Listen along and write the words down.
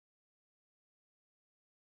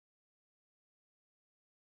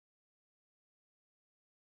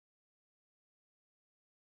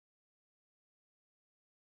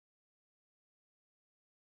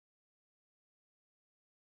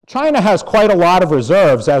China has quite a lot of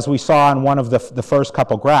reserves, as we saw in one of the first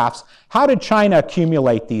couple graphs. How did China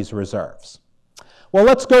accumulate these reserves? Well,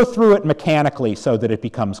 let's go through it mechanically so that it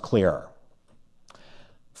becomes clearer.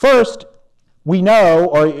 First, we know,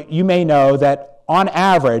 or you may know, that on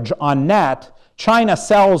average, on net, China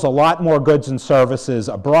sells a lot more goods and services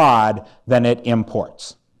abroad than it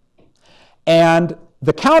imports. And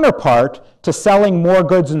the counterpart to selling more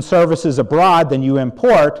goods and services abroad than you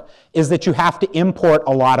import is that you have to import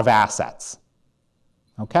a lot of assets,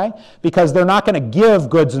 okay? Because they're not going to give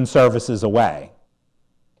goods and services away,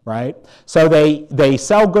 right? So they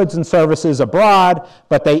sell goods and services abroad,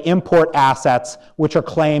 but they import assets, which are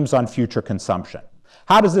claims on future consumption.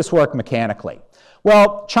 How does this work mechanically?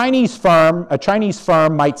 Well, a Chinese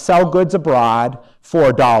firm might sell goods abroad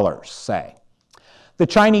for dollars, say. The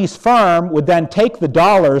Chinese firm would then take the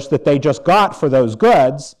dollars that they just got for those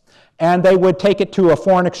goods, and they would take it to a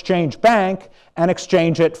foreign exchange bank and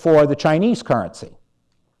exchange it for the Chinese currency.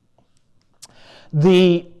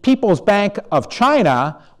 The People's Bank of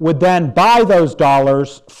China would then buy those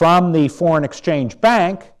dollars from the foreign exchange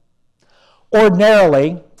bank.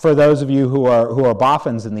 Ordinarily, for those of you who are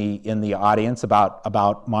boffins in the audience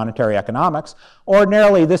about monetary economics,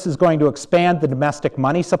 ordinarily this is going to expand the domestic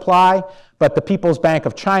money supply, but the People's Bank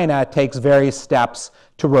of China takes various steps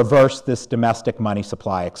to reverse this domestic money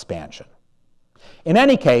supply expansion. In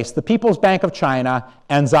any case, the People's Bank of China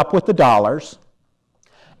ends up with the dollars,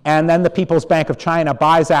 and then the People's Bank of China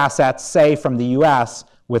buys assets, say, from the US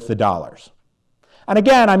with the dollars. And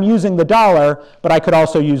again, I'm using the dollar, but I could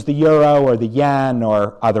also use the euro or the yen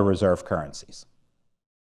or other reserve currencies.